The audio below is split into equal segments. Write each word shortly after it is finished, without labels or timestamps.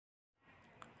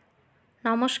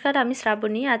নমস্কার, আমি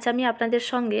শ্রাবণী। আজ আমি আপনাদের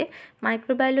সঙ্গে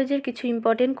মাইক্রোবায়োলজির কিছু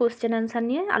ইম্পর্টেন্ট কোশ্চেন অ্যান্সার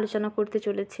নিয়ে আলোচনা করতে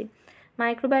চলেছি।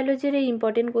 মাইক্রোবায়োলজির এই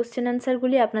ইম্পর্টেন্ট কোশ্চেন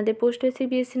অ্যান্সারগুলি আপনাদের post basic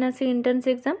BSc nursing entrance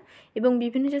exam এবং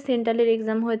বিভিন্ন যে সেন্ট্রালের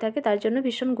এক্সাম হয়ে থাকে তার জন্য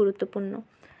ভীষণ গুরুত্বপূর্ণ।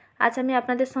 আজ আমি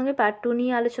আপনাদের সঙ্গে পার্ট 2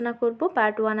 নিয়ে আলোচনা করব।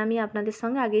 পার্ট 1 আমি আপনাদের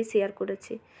সঙ্গে আগেই শেয়ার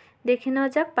করেছি। দেখে নেওয়া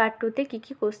যাক পার্ট 2তে কী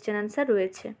কী কোশ্চেন অ্যান্সার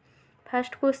রয়েছে।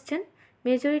 First question,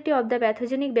 majority of the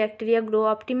pathogenic bacteria grow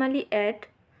optimally at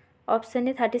option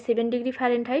A 37 degree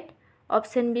Fahrenheit,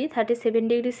 option B 37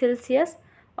 degree Celsius,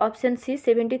 option C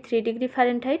 73 degree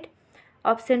Fahrenheit,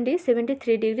 option D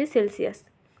 73 degree Celsius.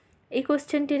 এই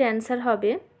কোশ্চেনটির অ্যান্সার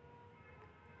হবে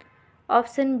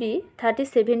option B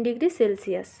 37 degree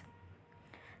Celsius.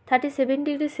 37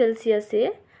 degree সেলসিয়াসে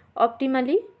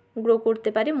optimally grow করতে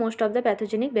পারে most of the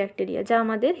pathogenic bacteria, যা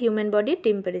আমাদের human বডির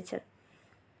temperature.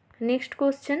 Next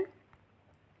question,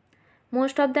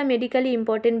 most of the medically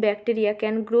important bacteria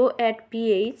can grow at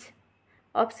pH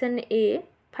option A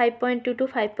 5.2 to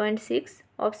 5.6,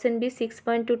 option B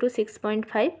 6.2 to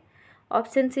 6.5,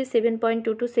 option C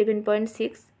 7.2 to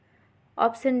 7.6,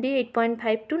 option D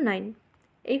 8.5 to 9।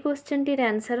 এই কোশ্চেনটির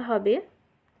answer হবে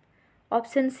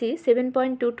option C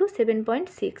 7.2 to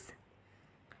 7.6।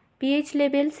 PH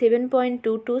level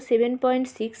 7.2 to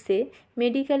 7.6-এ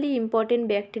medically important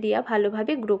bacteria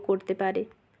ভালোভাবে grow করতে পারে।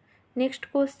 Next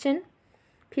question,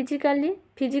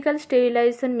 physical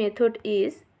sterilization method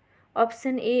is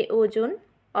option A ozone,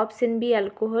 option B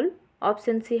alcohol,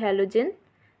 option C halogen,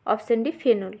 option D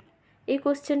phenol। এই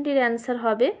কোশ্চেনটির answer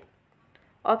হবে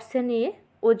option A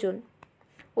ozone.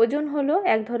 Ozone হলো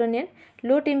এক ধরনের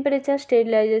লো temperature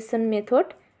sterilisation method.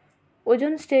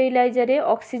 Ozone স্টেরিলাইজারে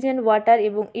oxygen, water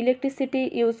এবং electricity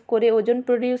use করে ozone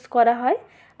produce করা হয়,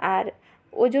 আর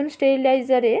ozone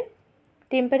স্টেরিলাইজারে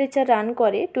temperature run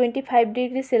করে 25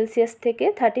 ডিগ্রি সেলসিয়াস থেকে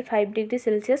 35 ডিগ্রি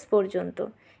সেলসিয়াস পর্যন্ত।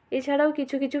 এছাড়াও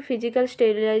কিছু কিছু ফিজিক্যাল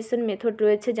স্টেরিলাইজেশন মেথড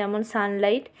রয়েছে, যেমন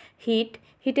সানলাইট,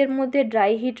 হিটের মধ্যে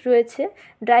ড্রাই হিট রয়েছে।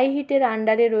 ড্রাই হিটের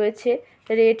আন্ডারে রয়েছে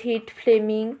রেড হিট,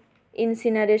 ফ্লেমিং,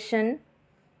 ইনসিনারেশন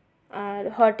আর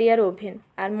হট এয়ার ওভেন।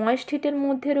 আর ময়েস্ট হিটের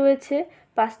মধ্যে রয়েছে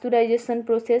পাস্তুরাইজেশন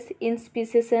প্রসেস,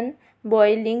 ইনস্পিসেশন,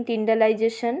 বয়েলিং,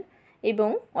 টিন্ডালাইজেশন এবং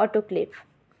অটোক্লেভ।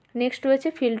 নেক্সট রয়েছে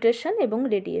ফিল্ট্রেশন এবং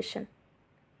radiation.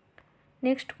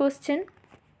 Next question,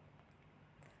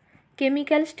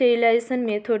 chemical sterilization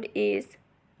method is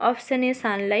option A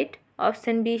sunlight,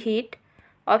 option B heat,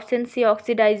 option C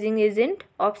oxidizing agent,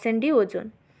 option D ozone।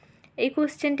 এই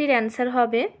কোশ্চেনটির answer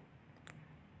হবে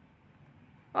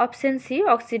option C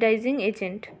oxidising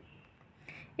agent.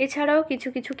 এছাড়াও কিছু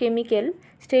কিছু chemical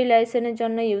স্টেরিলাইজেশনের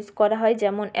জন্য use করা হয়,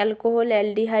 যেমন alcohol,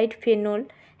 aldehyde, phenol,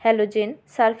 halogen,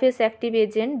 surface active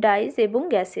agent, dice এবং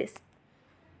gases.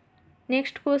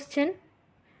 Next question,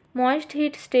 moist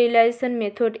heat sterilization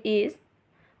method is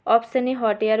option A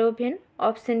hot air oven,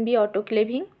 option B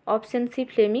autoclaving, option C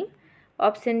flaming,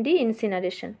 option D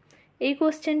incineration। এই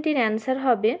কোশ্চেনটির answer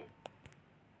হবে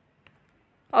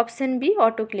option B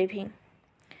autoclaving.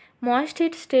 Moist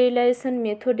hit sterilisation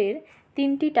মেথডের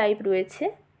তিনটি type রয়েছে,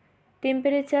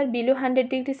 temperature below 100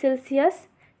 degree Celsius,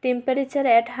 temperature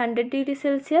at 100 degree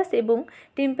Celsius এবং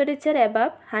temperature above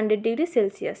 100 degree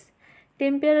Celsius.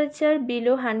 Temperature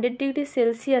below 100 degree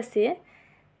সেলসিয়াসে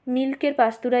মিল্কের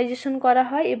pasteurisation করা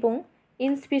হয় এবং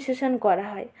ইনস্পিসেশন করা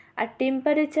হয়, আর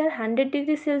টেম্পারেচার 100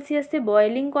 ডিগ্রি সেলসিয়াসে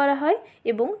বয়েলিং করা হয়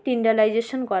এবং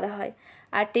টিন্ডালাইজেশন করা হয়,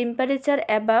 আর টেম্পারেচার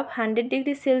অ্যাবাভ 100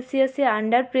 ডিগ্রি সেলসিয়াসে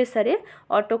আন্ডার প্রেসারে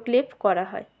অটোক্লেভ করা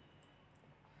হয়।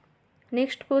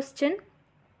 Next question,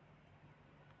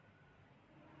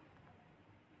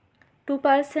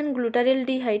 2%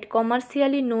 গ্লুটারেলডিহাইড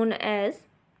commercially known as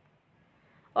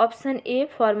option A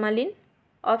formalin,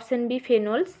 option B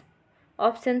phenols,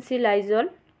 option C Lysol,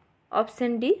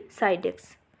 option D সাইডেক্স।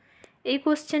 এই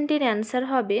কোশ্চেনটির অ্যান্সার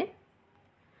হবে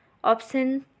অপশান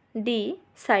ডি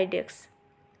সাইডেক্স।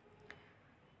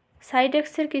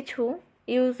 সাইডেক্সের কিছু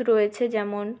ইউজ রয়েছে,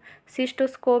 যেমন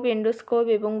সিস্টোস্কোপ, এন্ডোস্কোপ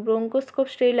এবং ব্রঙ্কোস্কোপ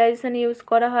স্টেরিলাইজেশন ইউজ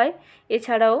করা হয়।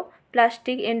 এছাড়াও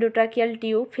plastic endotracheal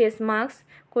tube, face mask,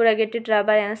 কোরাগেটেড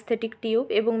rubber anaesthetic tube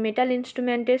এবং মেটাল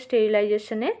ইনস্ট্রুমেন্টের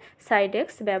স্টেরিলাইজেশনে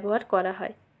সাইডেক্স ব্যবহার করা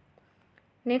হয়।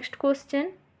 Next question,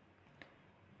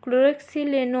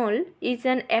 ক্লোরোক্সিলেনল is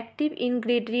an active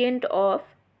ingredient of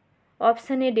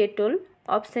option A Dettol,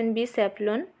 option B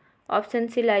স্যাফলন, option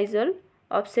C Lysol,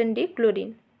 option D chlorine.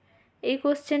 এই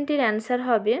কোশ্চেনটির অ্যান্সার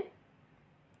হবে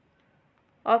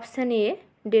option A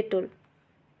Dettol.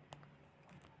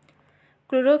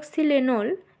 ক্লোরোক্সিলেনল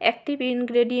active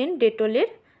ingredient ডেটলের,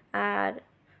 R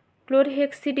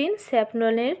chlorhexidine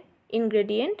স্যাফলনের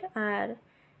ingredient, আর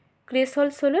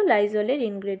ক্রেসলস হলো লাইজলের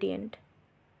ingredient.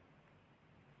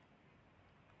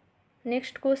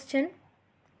 Next question,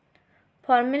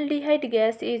 Formaldehyde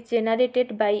gas is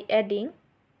generated by adding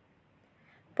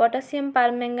potassium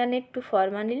permanganate to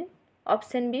formalin.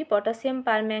 Option B, potassium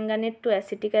permanganate to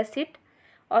acetic acid.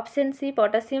 Option C,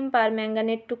 potassium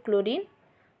permanganate to chlorine.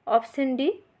 Option D,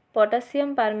 potassium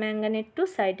permanganate to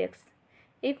Sidex.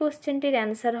 এই কোশ্চেনটির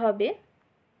answer হবে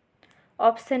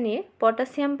option A,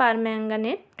 potassium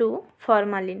permanganate two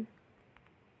formalin.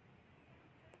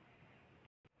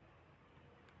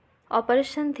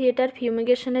 Operation theatre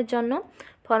ফিউমিগেশনের জন্য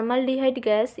formaldehyde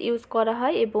gas use করা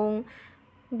হয় এবং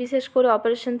বিশেষ করে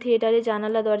operation থিয়েটারে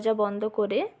জানালা দরজা বন্ধ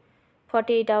করে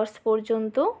 48 আওয়ার্স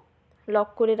পর্যন্ত লক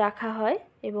করে রাখা হয়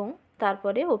এবং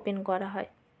তারপরে ওপেন করা হয়।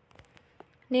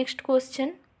 Next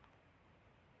question,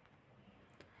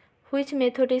 which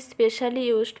method is specially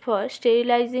used for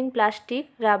sterilizing plastic,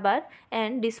 rubber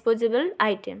and disposable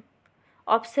item?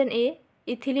 Option A,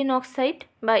 ethylene oxide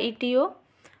বা ETO.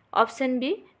 Option B,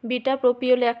 beta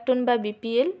propiolactone বা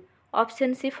BPL. Option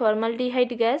C,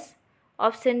 formaldehyde gas.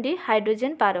 Option D,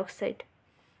 hydrogen peroxide.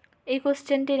 এই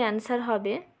কোশ্চেনটির answer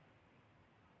হবে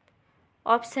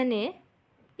option A,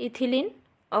 ethylene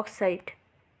oxide.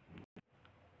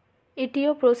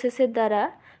 ETO প্রসেসের দ্বারা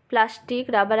plastic,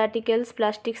 rubber articles,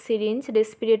 plastic syringe,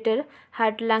 respirator,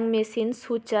 heart lung machine,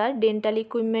 suture, dental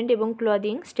equipment এবং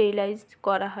clothing sterilise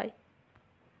করা হয়।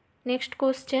 Next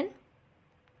question,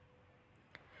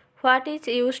 what is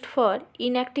used for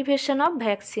inactivation of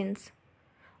vaccines?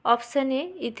 Option A,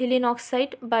 ethylene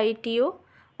oxide বা ETO.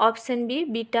 Option B,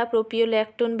 beta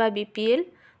প্রোপিওল্যাক্টোন বা BPL.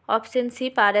 Option C,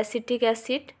 parasitic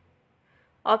acid.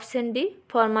 Option D,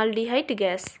 formaldehyde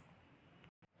gas.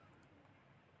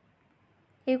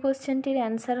 এই কোশ্চেনটির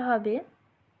answer হবে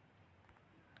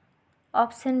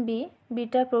option B,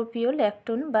 beta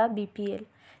প্রোপিওল্যাক্টোন বা BPL.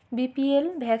 BPL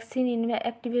vaccine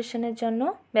ইনঅ্যাক্টিভেশনের জন্য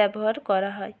ব্যবহার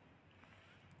করা হয়।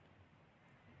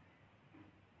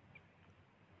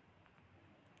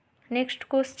 Next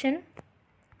question,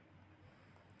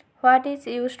 what is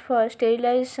used for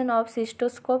sterilisation of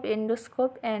সিস্টোস্কোপ,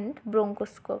 endoscope and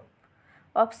ব্রঙ্কোস্কোপ?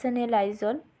 Option A,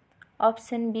 Lysol.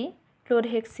 Option B,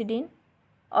 chlorhexidine.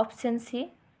 Option C,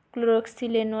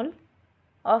 ক্লোরোক্সিলেনল.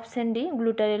 Option D,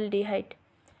 গ্লুটারেলডিহাইড।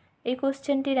 এই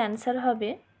কোশ্চেনটির answer হবে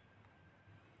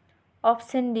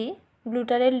option D,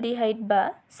 গ্লুটারেলডিহাইড বা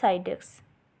সাইডেক্স।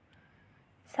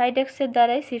 সাইডেক্সের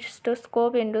দ্বারাই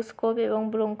সিস্টোস্কোপ, এন্ডোস্কোপ এবং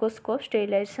ব্রঙ্কোস্কোপ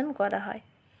স্টেরিলাইজেশন করা হয়।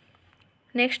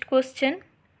 Next question,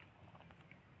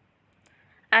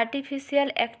 artificial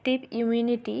active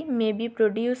immunity may be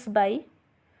produced by?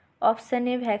 Option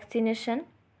A, vaccination.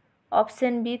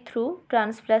 Option B, through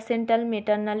transplacental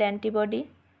maternal antibody.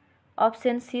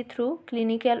 Option C, through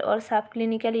clinical or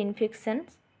subclinical infections.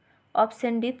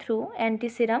 Option D, through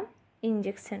অ্যান্টিসিরাম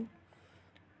injection.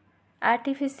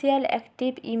 Artificial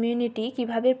active immunity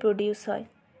কিভাবে produce হয়?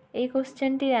 এই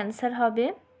কোশ্চেনটির answer হবে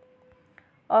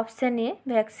option A,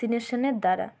 ভ্যাকসিনেশনের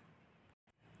দ্বারা।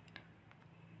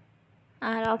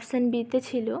 আর option বিতে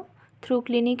ছিল through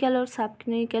clinical or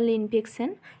subclinical infection,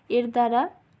 এর দ্বারা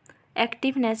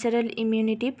active natural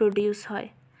immunity produce হয়।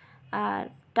 আর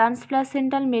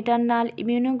ট্রান্সপ্লাসেন্টাল মেটার্নাল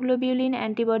ইমিউনোগ্লোবিউলিন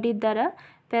অ্যান্টিবডির দ্বারা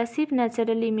প্যাসিভ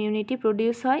ন্যাচারাল ইমিউনিটি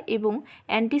প্রডিউস হয় এবং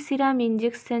অ্যান্টিসিরাম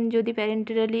ইনজেকশন যদি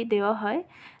প্যারেন্টালি দেওয়া হয়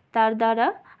তার দ্বারা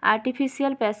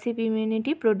আর্টিফিশিয়াল প্যাসিভ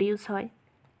ইমিউনিটি প্রডিউস হয়।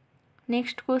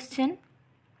 Next question,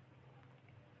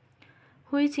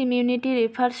 which immunity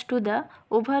refers to the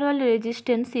overall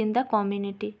resistance in the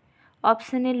community?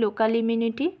 Option A, local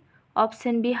immunity.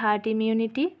 Option B, hard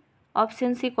immunity.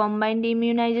 Option C, combined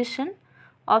immunisation.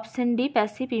 Option D,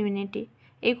 passive immunity.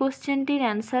 এই কোশ্চেনটির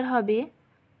answer হবে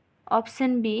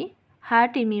option B,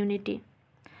 hard immunity.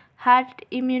 Hard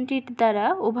ইমিউনিটির দ্বারা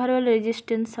overall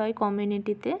resistance হয়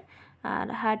কমিউনিটিতে, আর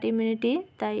hard immunity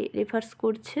তাই refers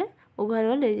করছে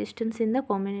overall resistance in the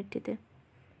কমিউনিটিতে।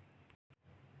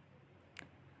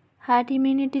 Hard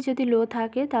immunity যদি লো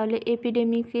থাকে তাহলে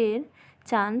এপিডেমিকের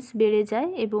চান্স বেড়ে যায়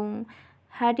এবং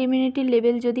হার্ড ইমিউনিটির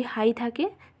লেভেল যদি হাই থাকে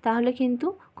তাহলে কিন্তু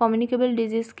কমিউনিকেবল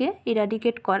ডিজিজকে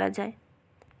ইরাডিকেট করা যায়।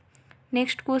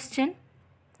 Next question,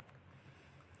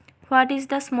 what is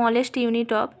the smallest unit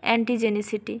of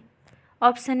অ্যান্টিজেনিসিটি?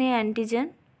 Option A, antigen.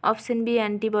 Option B,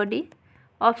 antibody.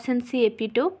 Option C,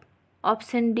 epitope.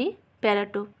 Option D,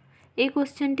 paratope. এই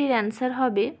কোশ্চেনটির অ্যান্সার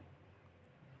হবে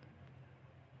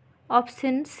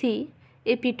অপশান সি,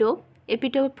 এপিটোপ।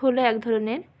 এপিটোপ হলো এক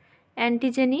ধরনের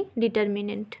অ্যান্টিজেনিক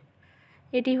ডিটারমিনেন্ট।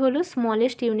 এটি হলো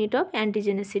smallest unit of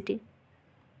অ্যান্টিজেনিসিটি।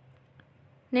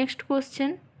 Next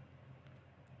question,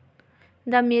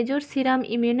 the major serum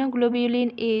immunoglobulin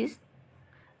is?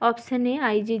 Option A,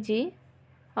 IgG.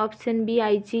 Option B,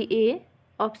 IgA.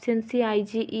 Option C,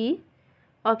 IgE.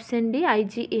 Option D,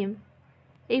 IgM।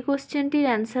 এই কোশ্চেনটির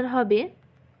answer হবে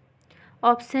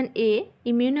option A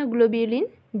immunoglobulin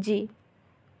G.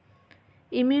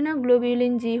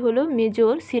 Immunoglobulin জি হলো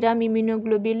major serum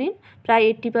immunoglobulin, প্রায়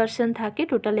 80% থাকে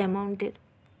total অ্যামাউন্টের।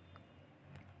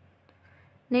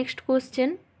 Next question,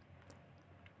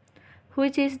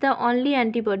 which is the only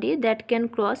antibody that can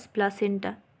cross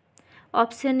placenta?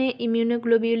 Option A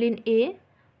immunoglobulin A,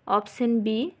 option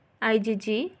B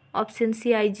IgG, option C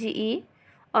IgE,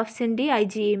 option D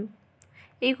IgM.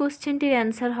 এই কোশ্চেনটির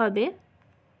answer হবে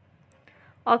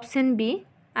option B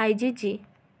IgG.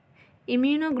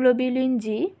 Immunoglobulin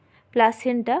জি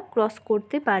placenta cross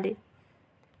করতে পারে।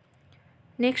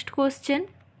 Next question,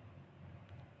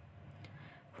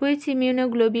 which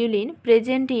immunoglobulin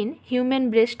present in human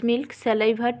breast milk,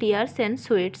 saliva, tears and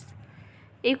sweats?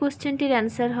 এই কোশ্চেনটির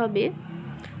answer হবে,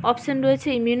 option রয়েছে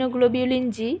immunoglobulin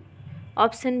জি,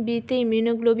 option বিতে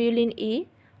immunoglobulin ই,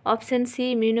 option C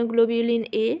immunoglobulin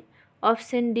এ,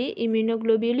 option D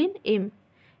immunoglobulin M.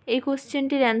 এই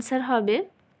কোশ্চেনটির answer হবে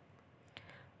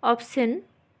option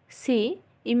C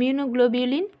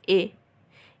immunoglobulin এ।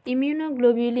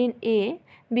 Immunoglobulin এ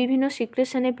বিভিন্ন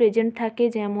সিক্রেশনে present থাকে,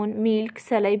 যেমন milk,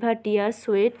 saliva, টিয়ার,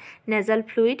 sweat, nasal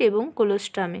fluid এবং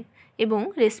কোলোস্ট্রামে, এবং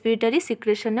রেসপিরেটরি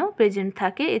সিক্রেশনেও প্রেজেন্ট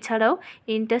থাকে। এছাড়াও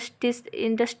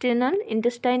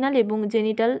ইন্টেস্টাইনাল এবং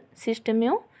জেনিটাল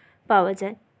সিস্টেমেও পাওয়া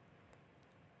যায়।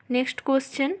 Next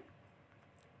question,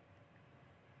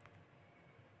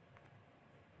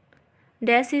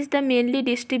 dash is the mainly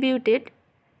distributed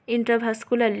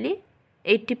ইন্ট্রাভাস্কুলারলি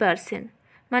 80%?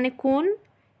 মানে কোন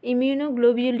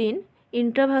ইমিউনোগ্লোবিউলিন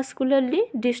ইন্ট্রাভাস্কুলারলি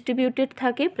ডিস্ট্রিবিউটেড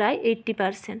থাকে প্রায়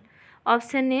 80%?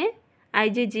 Option A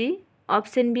IgG,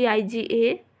 option B IGA,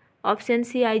 option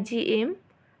C IgM,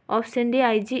 option D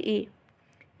IgE.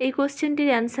 এই কোশ্চেনটির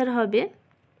অ্যান্সার হবে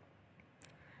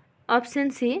অপশান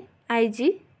সি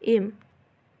আইজিএম।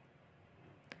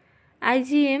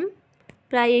 আইজিএম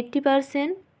প্রায়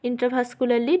 80%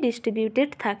 ইন্ট্রাভাস্কুলারলি ডিস্ট্রিবিউটেড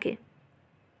থাকে।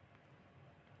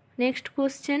 Next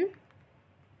question,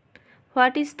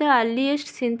 what is the earliest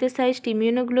synthesised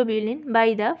immunoglobulin by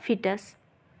the foetus?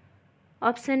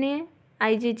 Option A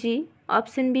IgG,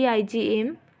 option B IgM,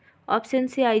 option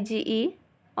C IgE,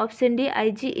 option D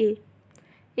IGA.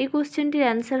 এই কোশ্চেনটির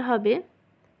answer হবে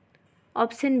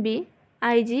option B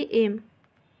IgM.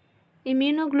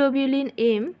 Immunoglobulin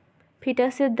M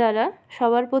ফিটাসের দ্বারা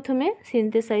সবার প্রথমে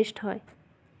synthesised হয়।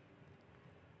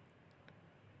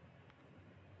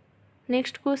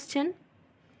 Next question,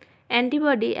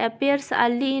 antibody appears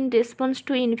early in response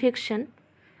to infection,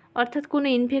 অর্থাৎ কোনো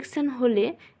infection হলে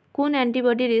কোন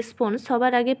অ্যান্টিবডি রেসপন্স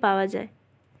সবার আগে পাওয়া যায়?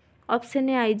 Option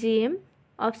A IgM,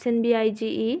 option B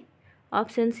IgE,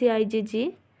 option C IgG,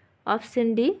 option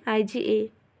D IGA.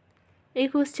 এই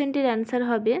কোশ্চেনটির অ্যান্সার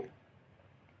হবে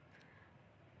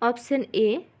অপশান এ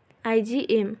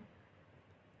আইজিএম।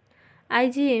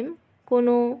 আইজিএম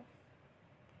কোনো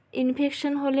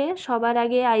ইনফেকশন হলে সবার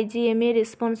আগে আইজিএমের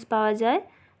রেসপন্স পাওয়া যায়,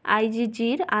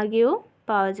 আইজিজির আগেও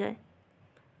পাওয়া যায়।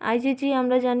 আইজিজি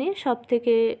আমরা জানি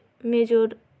সবথেকে মেজর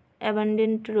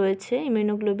অ্যাবান্ডেন্ট রয়েছে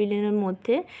ইমিউনোগ্লোবিউলিনের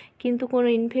মধ্যে, কিন্তু কোনো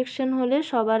ইনফেকশন হলে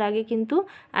সবার আগে কিন্তু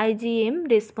আইজিএম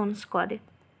রেসপন্স করে।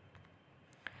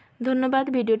 ধন্যবাদ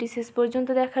ভিডিওটি শেষ পর্যন্ত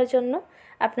দেখার জন্য।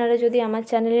 আপনারা যদি আমার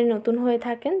চ্যানেলে নতুন হয়ে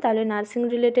থাকেন তাহলে নার্সিং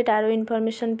রিলেটেড আরও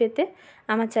ইনফরমেশন পেতে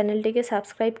আমার চ্যানেলটিকে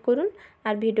সাবস্ক্রাইব করুন,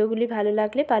 আর ভিডিওগুলি ভালো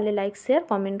লাগলে পারলে লাইক, শেয়ার,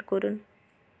 কমেন্ট করুন।